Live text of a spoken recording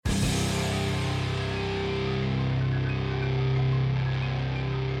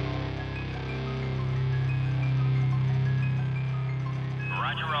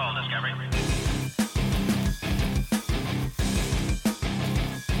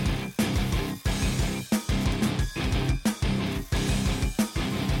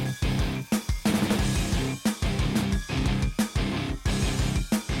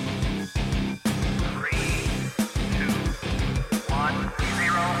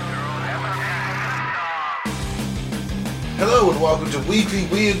Hello and welcome to Weekly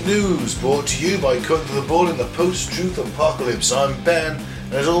Weird News, brought to you by Cutting to the Bull in the Post-Truth Apocalypse. I'm Ben,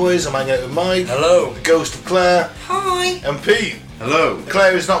 and as always I'm hanging out with Mike. Hello. The ghost of Claire. Hi. And Pete. Hello.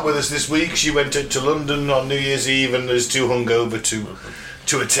 Claire is not with us this week. She went to London on New Year's Eve and is too hungover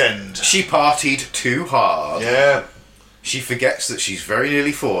to attend. She partied too hard. Yeah. She forgets that she's very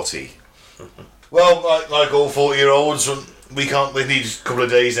nearly 40. Well, like all 40-year-olds, we need a couple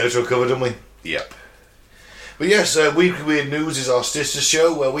of days now to recover, don't we? Yep. But yes, Weekly Weird News is our sister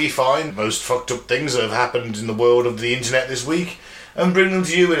show where we find most fucked up things that have happened in the world of the internet this week and bring them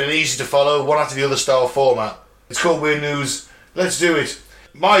to you in an easy to follow, one after the other style format. It's called Weird News. Let's do it.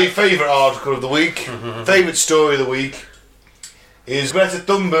 My favourite article of the week, favourite story of the week, is Greta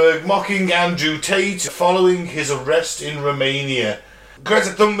Thunberg mocking Andrew Tate following his arrest in Romania.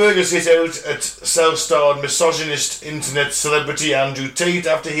 Greta Thunberg has hit out at self-starred misogynist internet celebrity Andrew Tate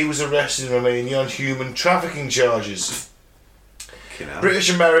after he was arrested in Romania on human trafficking charges.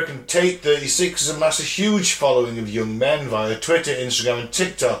 British-American Tate, 36, has amassed a huge following of young men via Twitter, Instagram and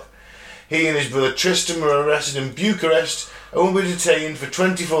TikTok. He and his brother Tristan were arrested in Bucharest and will be detained for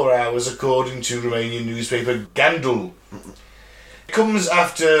 24 hours according to Romanian newspaper Gandul. It comes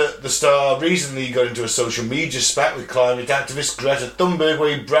after the star recently got into a social media spat with climate activist Greta Thunberg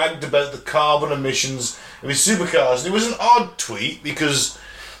where he bragged about the carbon emissions of his supercars. And it was an odd tweet because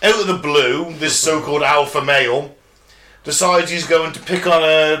out of the blue, this so-called alpha male decides he's going to pick on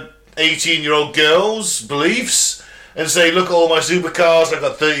a 18-year-old girl's beliefs and say, look at all my supercars, I've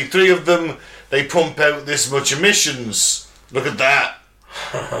got 33 of them, they pump out this much emissions. Look at that.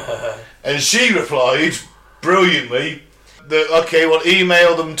 And she replied, brilliantly,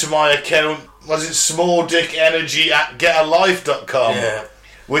 email them to my account, was it smalldickenergy@getalife.com,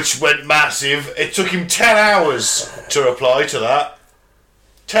 which went massive. It took him 10 hours to reply to that.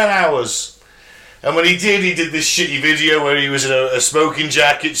 10 hours. And when he did this shitty video where he was in a smoking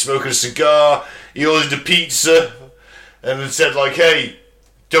jacket, smoking a cigar, he ordered a pizza, and it said like, hey,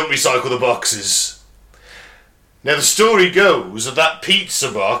 don't recycle the boxes. Now the story goes that pizza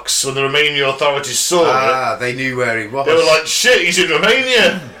box, when the Romanian authorities saw it, they knew where he was. They were like, shit, he's in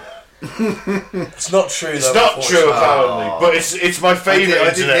Romania. It's not true. It's not true apparently, but it's my favourite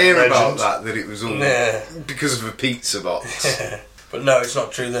internet I did hear legend. about that it was all because of a pizza box. But no, it's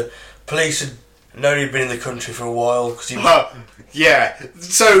not true. The police had known he'd been in the country for a while because he was... Yeah,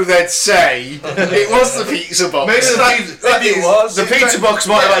 so they'd say it was the pizza box. Maybe it was. The pizza box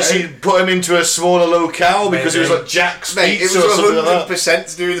might have actually put him into a smaller locale because it was like Jack's Pizza it or was something like that. 100%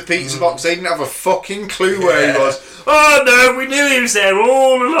 to do with the pizza box. They didn't have a fucking clue where he was. Oh no, we knew he was there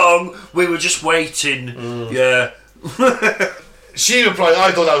all along. We were just waiting. Yeah. She replied,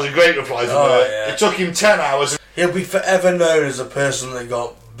 I thought that was a great reply from her. Yeah. It took him 10 hours. He'll be forever known as the person that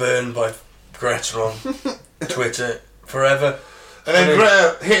got burned by Greta on Twitter. Forever. And then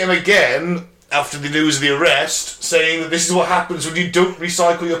Greta hit him again after the news of the arrest, saying that this is what happens when you don't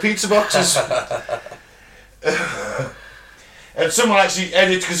recycle your pizza boxes. And someone actually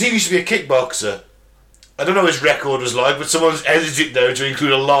edited, because he used to be a kickboxer. I don't know what his record was like, but someone's edited it now to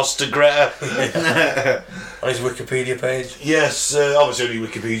include a loss to Greta. On his Wikipedia page. Yes, obviously only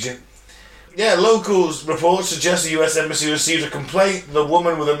Wikipedia. Yeah, locals reports suggest the US Embassy received a complaint that a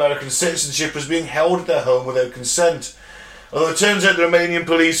woman with American citizenship was being held at their home without consent. Although it turns out the Romanian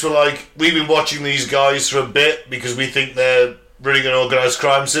police were like, we've been watching these guys for a bit because we think they're running an organised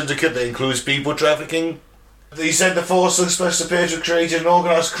crime syndicate that includes people trafficking. He said the four suspects appear to have created an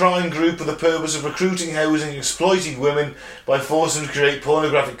organised crime group with the purpose of recruiting, housing and exploiting women by forcing them to create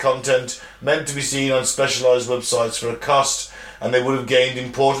pornographic content meant to be seen on specialised websites for a cost, and they would have gained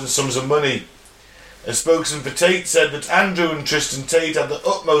important sums of money. A spokesman for Tate said that Andrew and Tristan Tate have the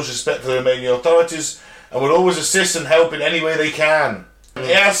utmost respect for the Romanian authorities and will always assist and help in any way they can.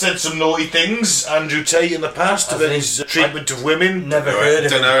 He has said some naughty things, Andrew Tate, in the past about his treatment of women. Never heard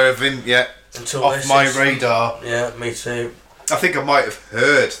of Don't him. know of him yet. Until off my radar. Yeah, me too. I think I might have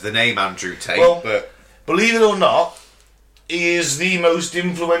heard the name Andrew Tate, but believe it or not, he is the most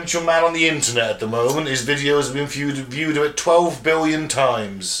influential man on the internet at the moment. His videos have been viewed about 12 billion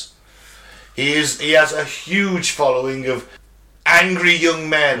times. He has a huge following of angry young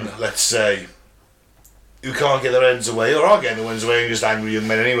men, let's say, who can't get their ends away, or are getting their ends away, and just angry young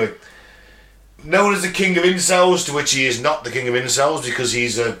men anyway. Known as the king of incels, to which he is not the king of incels because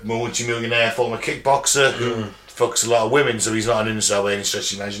he's a multi-millionaire former kickboxer who fucks a lot of women, so he's not an incel by any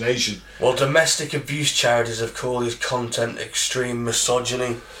stretch of the imagination. Well, domestic abuse charities have called his content extreme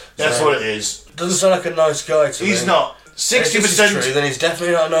misogyny. That's what it is. Doesn't sound like a nice guy to me. He's not. 60%. If this is true, then he's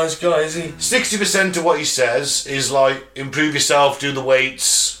definitely not a nice guy, is he? 60% of what he says is like, improve yourself, do the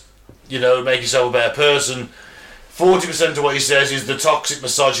weights, make yourself a better person. 40% of what he says is the toxic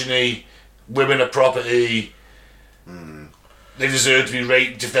misogyny, women are property, they deserve to be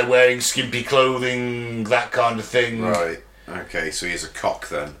raped if they're wearing skimpy clothing, that kind of thing. Right. Okay, so he's a cock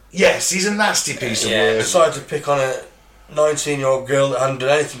then. Yes, he's a nasty piece of Yeah, work. decided to pick on a 19-year-old girl that hadn't done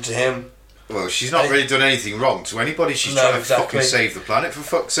anything to him. Well, she's not really done anything wrong to anybody. She's No, trying to exactly. fucking save the planet, for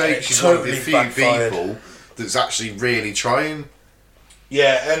fuck's sake. It She's totally one of the few backfired. people that's actually really trying.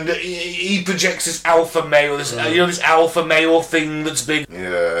 Yeah, and he projects this alpha male, this alpha male thing that's big.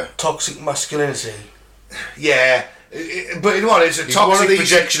 Yeah. Toxic masculinity. Yeah, but you know what? It's a He's one of toxic these-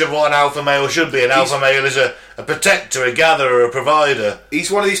 projection of what an alpha male should be. An alpha male is a protector, a gatherer, a provider.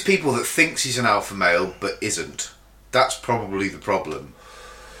 He's one of these people that thinks he's an alpha male, but isn't. That's probably the problem.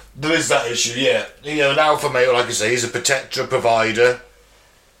 There is that issue, yeah. You know, an alpha male, like I say, is a protector, a provider.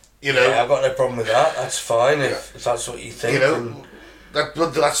 You know, Yeah, I've got no problem with that. That's fine if that's what you think. you know, and-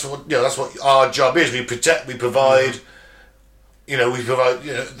 that's what our job is. We protect, we provide. You know, we provide.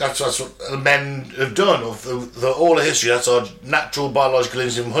 You know, that's what the men have done. Of all of history, that's our natural biological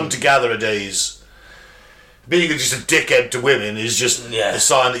instinct. Hunter-gatherer days. Being just a dickhead to women is just a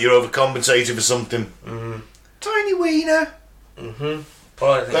sign that you're overcompensating for something. Tiny wiener.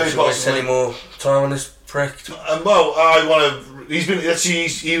 Well, I don't think Very we should waste possibly. any more time on this prick. Well, I want to. He's been.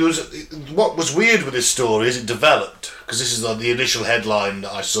 He was. What was weird with this story is it developed because this is the initial headline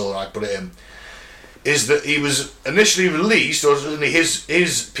that I saw. I put it in. Is that he was initially released, or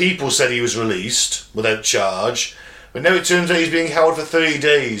his people said he was released without charge, but now it turns out he's being held for 30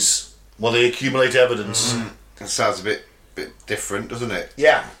 days while they accumulate evidence. That sounds a bit different, doesn't it?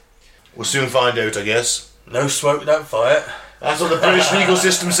 Yeah, we'll soon find out, I guess. No smoke without fire. That's what the British legal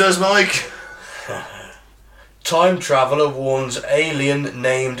system says, Mike. Time traveller warns alien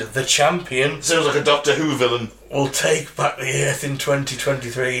named the Champion Sounds like a Doctor Who villain. will take back the Earth in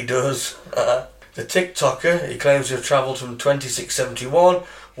 2023. He does. The TikToker, he claims to have travelled from 2671,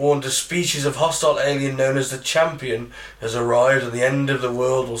 warned a species of hostile alien known as the Champion has arrived and the end of the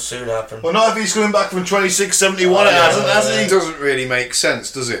world will soon happen. Well, not if he's coming back from 2671, it hasn't, has It he? doesn't really make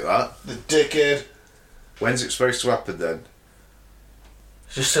sense, does it, that? The dickhead. When's it supposed to happen then?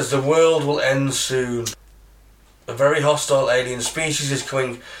 Just says the world will end soon. A very hostile alien species is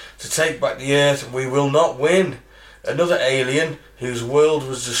coming to take back the Earth and we will not win. Another alien, whose world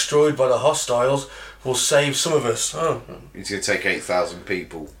was destroyed by the hostiles, will save some of us. Oh. He's going to take 8,000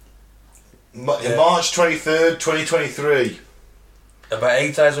 people. In March 23rd, 2023. About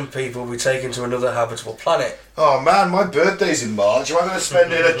 8,000 people will be taken to another habitable planet. Oh man, my birthday's in March. Am I going to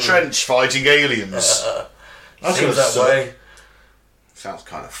spend it in a trench fighting aliens? That's Seems that suck. way. Sounds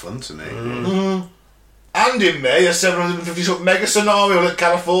kind of fun to me. And in May, a 750 foot mega scenario at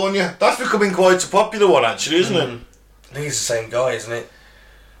California. That's becoming quite a popular one, actually, isn't it? I think it's the same guy, isn't it?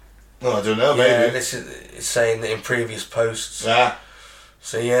 Well, I don't know, Yeah, maybe. this is it's saying that in previous posts. Yeah.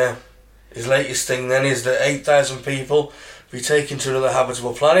 So yeah, his latest thing then is that 8,000 people will be taken to another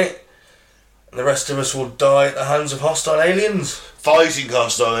habitable planet, and the rest of us will die at the hands of hostile aliens. Fighting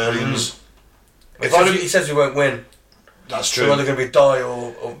hostile aliens. If I He says we won't win. That's So true. we're either going to be die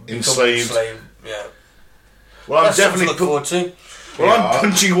or become Enslaved. enslaved. Yeah. Well, I'm That's something definitely to look forward to. I'm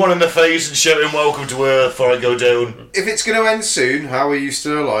punching one in the face and shouting "Welcome to Earth" before I go down. If it's going to end soon, how are you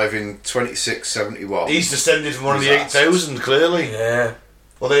still alive in 2671? He's descended from one of the Disaster. 8,000, clearly. Yeah.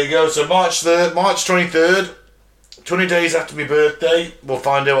 Well, there you go. So March 23rd, 20 days after my birthday, we'll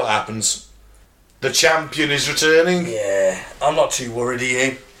find out what happens. The Champion is returning. Yeah. I'm not too worried, are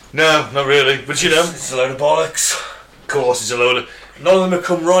you? No, not really. But you know, of It's a load of bollocks. course, it's a load of... None of them have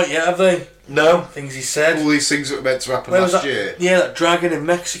come right yet, have they? No. Things he said. All these things that were meant to happen Where was last that? year. Yeah, that dragon in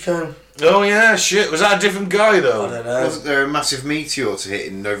Mexico. Oh, yeah, shit. Was that a different guy, I though? don't know. Wasn't there a massive meteor to hit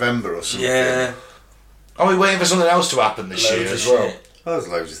in November or something? Yeah. Are we waiting for something else to happen this Loads year of as well? shit. Oh, there's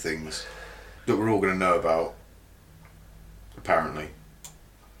loads of things that we're all going to know about, apparently.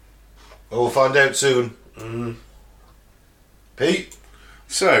 Well, we'll find out soon. Pete?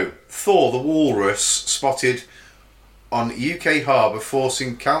 So, Thor the walrus spotted on UK harbour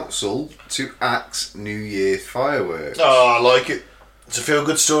forcing council to axe New Year fireworks. Oh, I like it. It's a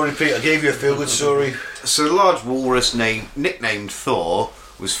feel-good story, Pete. I gave you a feel-good story. So the large walrus nicknamed Thor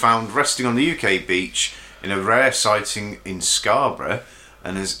was found resting on the UK beach in a rare sighting in Scarborough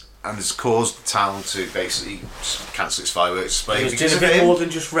and has caused the town to basically just cancel its fireworks display. He was because doing a of bit him. more than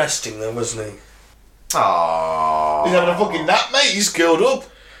just resting then, wasn't he? Aww. He's having a fucking nap, mate. He's curled up.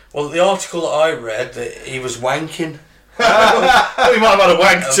 Well, the article that I read, that he was wanking. Well, he might have had a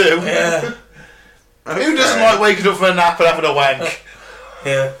wank too. Yeah. Who doesn't like waking up from a nap and having a wank?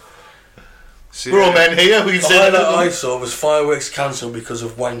 Yeah. So, We're all men here. We can The say highlight that. I saw was fireworks cancelled because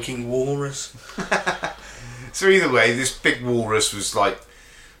of wanking walrus. So either way, this big walrus was like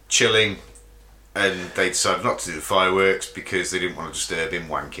chilling, and they decided not to do the fireworks because they didn't want to disturb him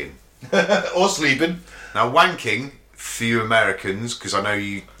wanking. Or sleeping. Now, wanking, for you Americans, because I know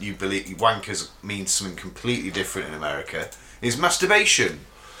you believe wankers means something completely different in America, is masturbation.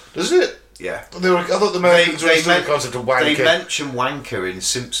 Does it? Yeah. I thought the Americans were the concept of wanker. They mention wanker in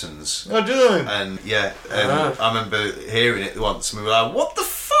Simpsons. Oh, do they? And yeah, I remember hearing it once, and we were like, "What the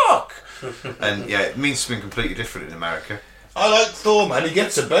fuck?" And yeah, it means something completely different in America. I like Thor, man. He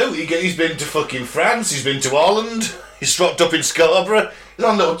gets about. He's been to fucking France. He's been to Holland. He's dropped up in Scarborough. He's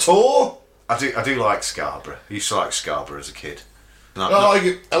on a little tour. I do like Scarborough. I used to like Scarborough as a kid.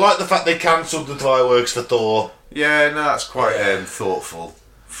 I like the fact they cancelled the fireworks for Thor. Yeah, no, that's quite thoughtful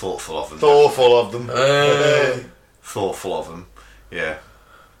of them. Thoughtful of them. Thoughtful of them. Yeah.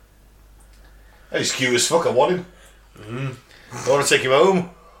 He's cute as fuck. I want him. I want to take him home.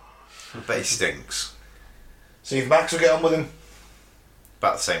 But he stinks. See if Max will get on with him.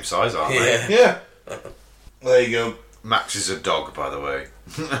 About the same size, aren't Yeah. There you go. Max is a dog, by the way.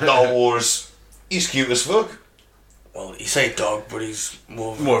 Not a walrus. He's cute as fuck. Well, you say dog, but he's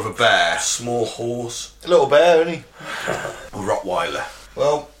more of a bear. Small horse. A little bear, isn't he? A Rottweiler.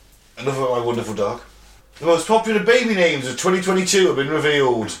 Well, enough about my wonderful dog. The most popular baby names of 2022 have been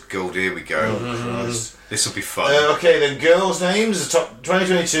revealed. God, here we go. This will be fun. Okay, then girls' names. The top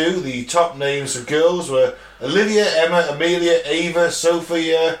 2022. The top names for girls were Olivia, Emma, Amelia, Ava,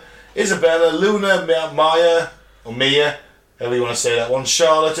 Sophia, Isabella, Luna, Maya, or Mia, however you want to say that one,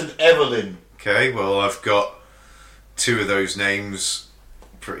 Charlotte, and Evelyn. Okay, well, I've got two of those names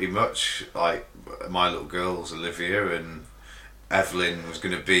pretty much. Like, my little girl was Olivia, and Evelyn was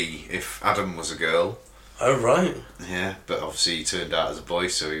going to be if Adam was a girl. Oh, right. Yeah, but obviously he turned out as a boy,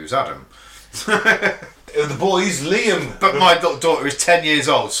 so he was Adam. The boys, Liam. But my daughter is 10 years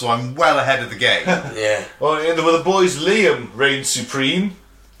old, so I'm well ahead of the game. Yeah. Well, the boys, Liam reigns supreme.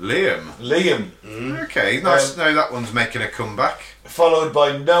 Liam. Okay, nice to know that one's making a comeback. Followed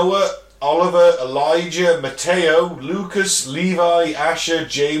by Noah, Oliver, Elijah, Mateo, Lucas, Levi, Asher,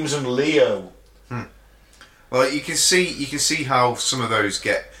 James, and Leo. Well, you can see how some of those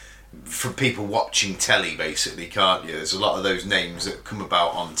get from people watching telly, basically, can't you? There's a lot of those names that come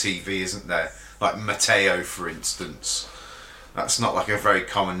about on TV, isn't there? Like Mateo, for instance. That's not like a very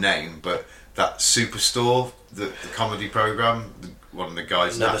common name, but that Superstore, the comedy programme, one of the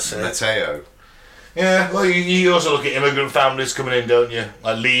guys, Mateo. Yeah, well, you also look at immigrant families coming in, don't you?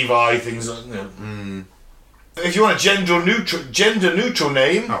 Like Levi, things like that. If you want a gender neutral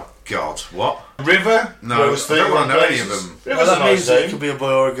name... Oh, God, what? River. No, I don't want to know any of them. River's Well, that a nice means it name. could be a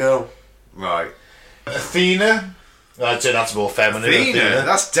boy or a girl. Right. Athena. I'd say that's more feminine. Athena?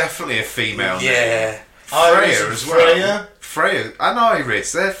 That's definitely a female name. Yeah. Iris Freya as well. Freya. Freya and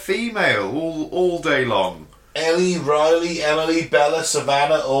Iris, they're female all day long. Ellie, Riley, Emily, Bella,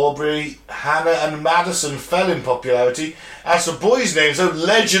 Savannah, Aubrey, Hannah and Madison fell in popularity. As for boys' names,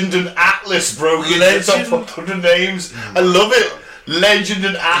 Legend and Atlas broke into the top 100 names. I love it. Legend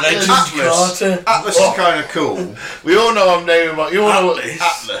and Atlas. Atlas is kind of cool. We all know I'm naming my... You all know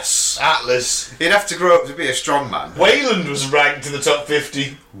Atlas. Atlas. He'd have to grow up to be a strong man. Wayland was ranked in the top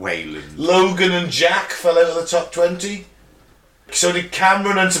 50. Wayland. Logan and Jack fell out of the top 20. So did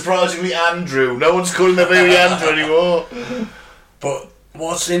Cameron and surprisingly Andrew. No one's calling their baby Andrew anymore. But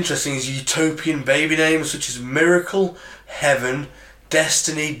what's interesting is utopian baby names such as Miracle, Heaven,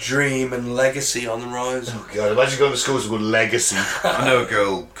 Destiny, Dream and Legacy on the rise. Oh God, imagine going to schools called Legacy. I know a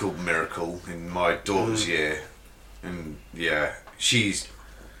girl called Miracle in my daughter's year. And yeah, she's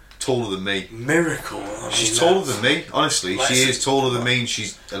taller than me. Miracle? She's taller than me, honestly. She is taller than me and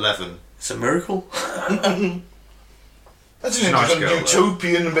she's 11. It's a miracle? That's She's an a nice interesting girl,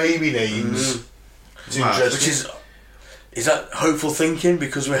 utopian baby names. It's Mad. interesting. Is that hopeful thinking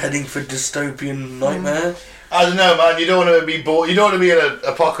because we're heading for dystopian nightmare? I don't know, man. You don't want to be bored. You don't want to be in an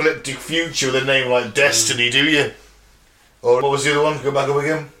apocalyptic future with a name like Destiny, do you? Or what was the other one? Go back up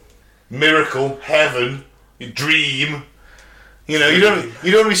again. Miracle, Heaven, Dream. You know, you don't want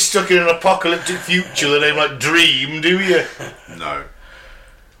to be stuck in an apocalyptic future with a name like Dream, do you? No.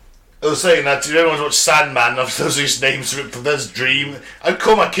 I was saying that everyone's watched Sandman. Those are his names for it. There's Dream. I'd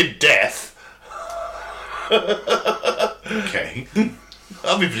call my kid Death. Okay.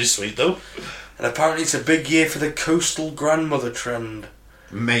 That'd be pretty sweet, though. And apparently it's a big year for the coastal grandmother trend.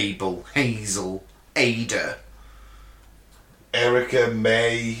 Mabel, Hazel, Ada. Erica,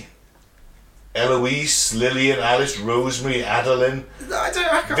 May, Eloise, Lillian, Alice, Rosemary, Adeline. I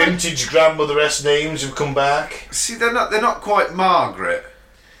can't. Vintage grandmother-esque names have come back. See, they're not quite Margaret.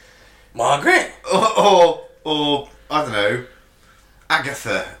 Margaret? Or I don't know,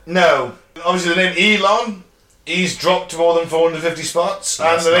 Agatha. No. Obviously the name Elon. He's dropped more than 450 spots.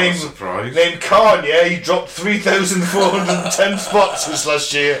 That's and the not a name surprise. Kanye, he dropped 3,410 spots this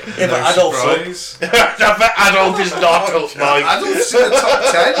last year. Yeah, but Adolf's up. I bet Adolf is not up, Mike. Adolf's in the top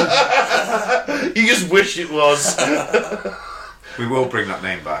 10. You just wish it was. We will bring that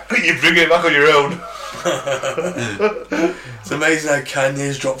name back. You bring it back on your own. It's amazing how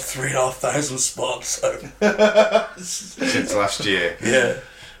Kanye's dropped 3,500 spots. So. Since last year. Yeah.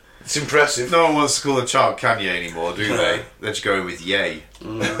 It's impressive. No one wants to call a child Kanye anymore, do they? They're just going with Ye.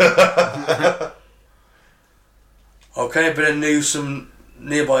 Okay, a bit of news from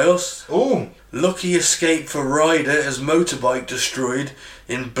nearby us. Ooh. Lucky escape for rider as motorbike destroyed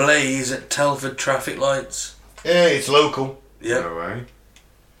in blaze at Telford traffic lights. Yeah, it's local. Yep. No way.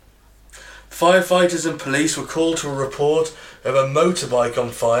 Firefighters and police were called to a report of a motorbike on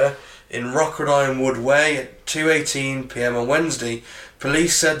fire in Rockwood Ironwood Way at 2:18 p.m. on Wednesday.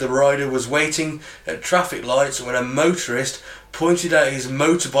 Police said the rider was waiting at traffic lights when a motorist pointed out his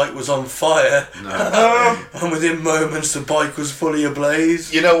motorbike was on fire. No. And within moments the bike was fully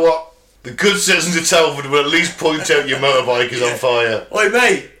ablaze. You know what? The good citizens of Telford will at least point out your motorbike is on fire. Oi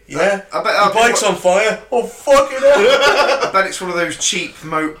mate, yeah? I bet Your bike's on fire? Oh fucking hell! I bet it's one of those cheap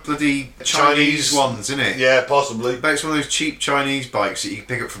bloody Chinese ones, isn't it? Yeah, possibly. I bet it's one of those cheap Chinese bikes that you can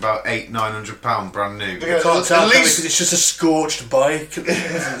pick up for about £800-900 brand new. Yeah. I can't tell At least- because it's just a scorched bike in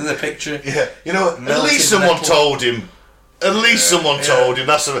the picture. Yeah, you know what? At Melted least someone metal. told him. At least someone told him.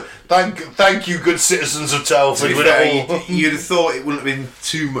 That's a thank you, good citizens of To Telford. be With fair, it all. you'd have thought it wouldn't have been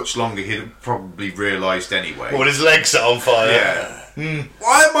too much longer. He'd have probably realised anyway. With his legs set on fire. Yeah.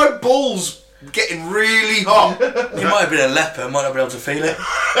 Why are my balls getting really hot? He might have been a leper, might not be able to feel it.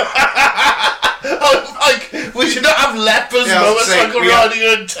 Like, we should not have lepers, Yeah, I was saying, riding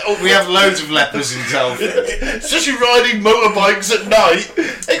in Telford. We have loads of lepers in Telford. Especially riding motorbikes at night.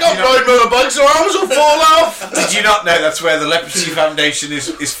 They can't ride motorbikes, their arms will fall off. Did you not know that's where the Leprosy Foundation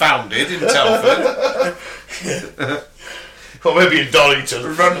is founded, in Telford? Or maybe in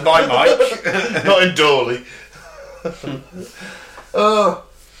Donington. Run by Mike. Not in Dawley. Oh,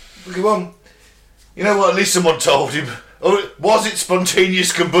 come on. You know what? At least someone told him. Or was it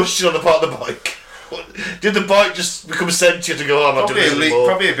spontaneous combustion on the part of the bike? Did the bike just become sentient and go, I'm not doing this anymore?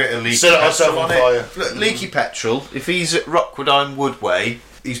 Probably a bit of leaky Set ourselves petrol on on fire. it. Look, leaky petrol. If he's at Rockwood Ironwood Way,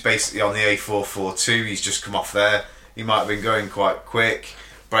 he's basically on the A442. He's just come off there. He might have been going quite quick.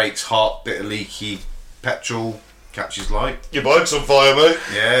 Brakes hot, bit of leaky petrol, catches light. Your bike's on fire, mate.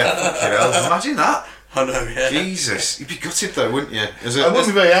 Yeah, fucking hell. Imagine that. I know, yeah. Jesus, you'd be gutted though, wouldn't you? I wouldn't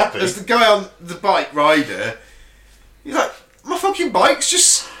be very happy. As the guy on the bike rider, you're like, my fucking bike's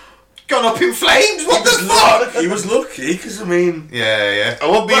just gone up in flames. What the fuck? He was lucky, because I mean... Yeah. I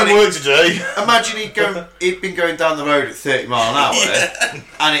won't be Well, in work today. Imagine he'd been going down the road at 30 mile an hour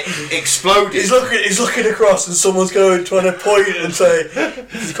and it exploded. He's looking across and someone's trying to point and say...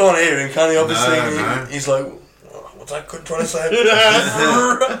 You can't hear him, can he? Obviously. No. He's like, what's that trying to say?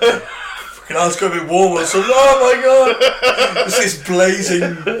 Fucking hell, it's going to be warm or something. Oh my god! It's this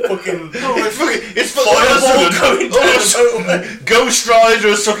blazing fucking... It's Fireball going down the motorway. Ghost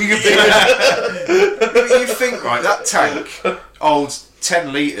Rider sucking a beer. But you think, right, that tank holds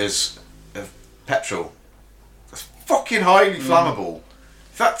 10 litres of petrol. That's fucking highly flammable.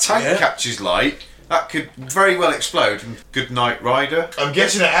 If that tank catches light, that could very well explode. And good night, rider. I'm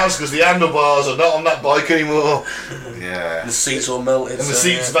guessing it has because the handlebars are not on that bike anymore. Yeah. The seats all melted. And the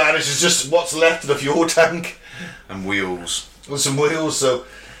seats vanish. It's just what's left of the fuel tank. And wheels. With some wheels, so...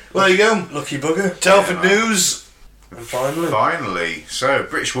 Well, there you go. Lucky bugger. Telford News. And finally. So,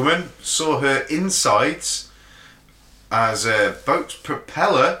 British woman saw her insides as a boat's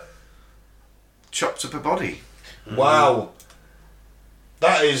propeller chopped up her body. Wow.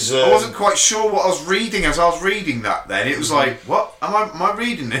 That is... I wasn't quite sure what I was reading as I was reading that then. It was like, what? Am I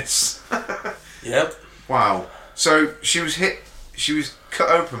reading this? Yep. Wow. So she was cut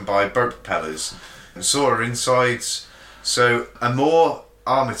open by boat propellers and saw her insides. So Amor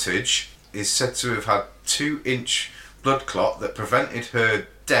Armitage is said to have had 2-inch blood clot that prevented her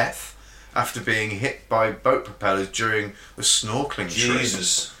death after being hit by boat propellers during a snorkeling trip.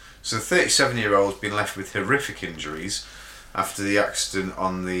 Jesus. So the 37-year-old's been left with horrific injuries after the accident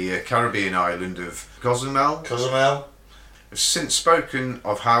on the Caribbean island of Cozumel. Has since spoken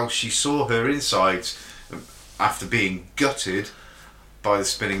of how she saw her insides after being gutted by the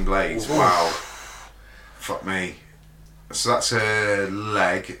spinning blades. Ooh. Wow. Fuck me. So that's her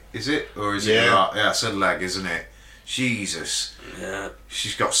leg, is it? Or is it her arm? Yeah, it's her leg, isn't it? Jesus. Yeah.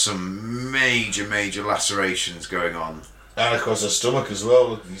 She's got some major lacerations going on. And of course her stomach as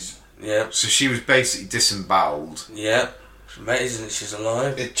well. Yeah. So she was basically disemboweled. Yeah. It's amazing that she's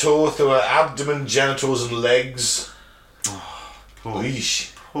alive. It tore through her abdomen, genitals and legs. Poor,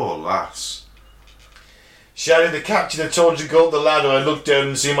 Eesh. poor lass. Shouting, the captain had told you to go up the ladder. I looked down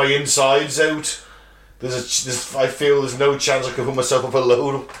and see my insides out. I feel there's no chance I can put myself up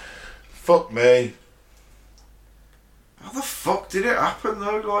alone. Fuck me. How the fuck did it happen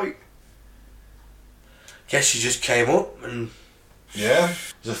though? Like, Guess she just came up and... Yeah.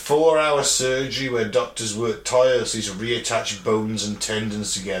 There's a 4-hour surgery where doctors worked tirelessly to reattach bones and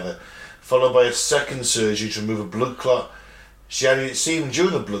tendons together, followed by a second surgery to remove a blood clot. She had it seemed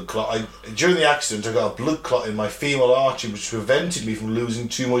during the blood clot. During the accident, I got a blood clot in my femoral artery, which prevented me from losing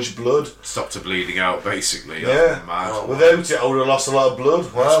too much blood. stopped her bleeding out basically. Yeah. That's mad. Oh, Without it, I would have lost a lot of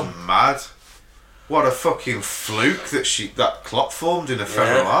blood. Wow. That's mad. What a fucking fluke that clot formed in a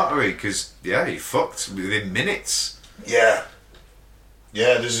femoral artery. Because he fucked within minutes. Yeah.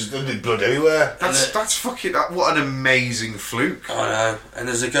 Yeah, there's blood everywhere. That's fucking. What an amazing fluke. I know. And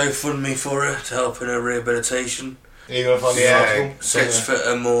there's a GoFundMe for her to help in her rehabilitation. You're going to find the article? Search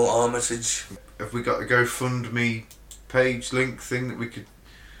for more Armitage. Have we got a GoFundMe page link thing that we could?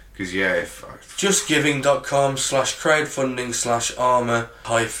 Because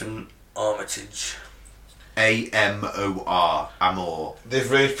JustGiving.com/crowdfunding/armour-Armitage. AMOR. Amor. They've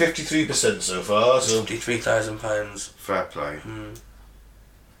raised 53% so far, so... £53,000. Fair play.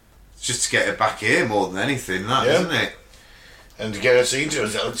 It's just to get it back here more than anything, that, Yeah. isn't it? And to get her seen to,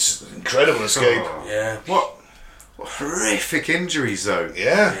 it's an incredible escape. Oh. Yeah. What horrific injuries, though.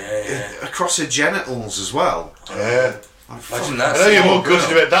 Yeah. Yeah. Across her genitals as well. Yeah. Like, Imagine I that. know you're more girl.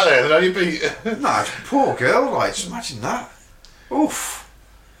 gutted about that there than any be. Nah, poor girl, like, just imagine that. Oof.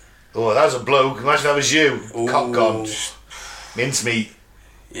 Oh, that was a bloke. Imagine that was you. Ooh. Cock gone. Mincemeat.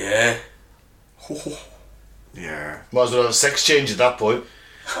 Yeah. Yeah. Might as well have a sex change at that point.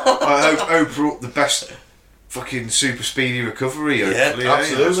 I hope Oprah up the best fucking super speedy recovery, hopefully. Yeah,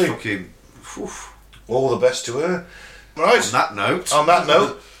 absolutely. That's fucking... Oof. All the best to her. Right. On that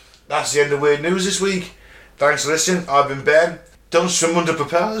note... That's the end of Weird News this week. Thanks for listening. I've been Ben. Don't swim under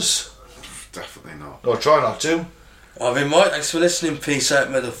propellers. Definitely not. Or try not to. I've been Mike. Thanks for listening. Peace out.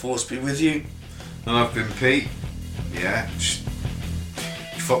 May the force be with you. And I've been Pete. Yeah, just...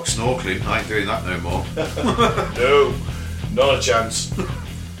 Fuck snorkeling. I ain't doing that no more. No. Not a chance.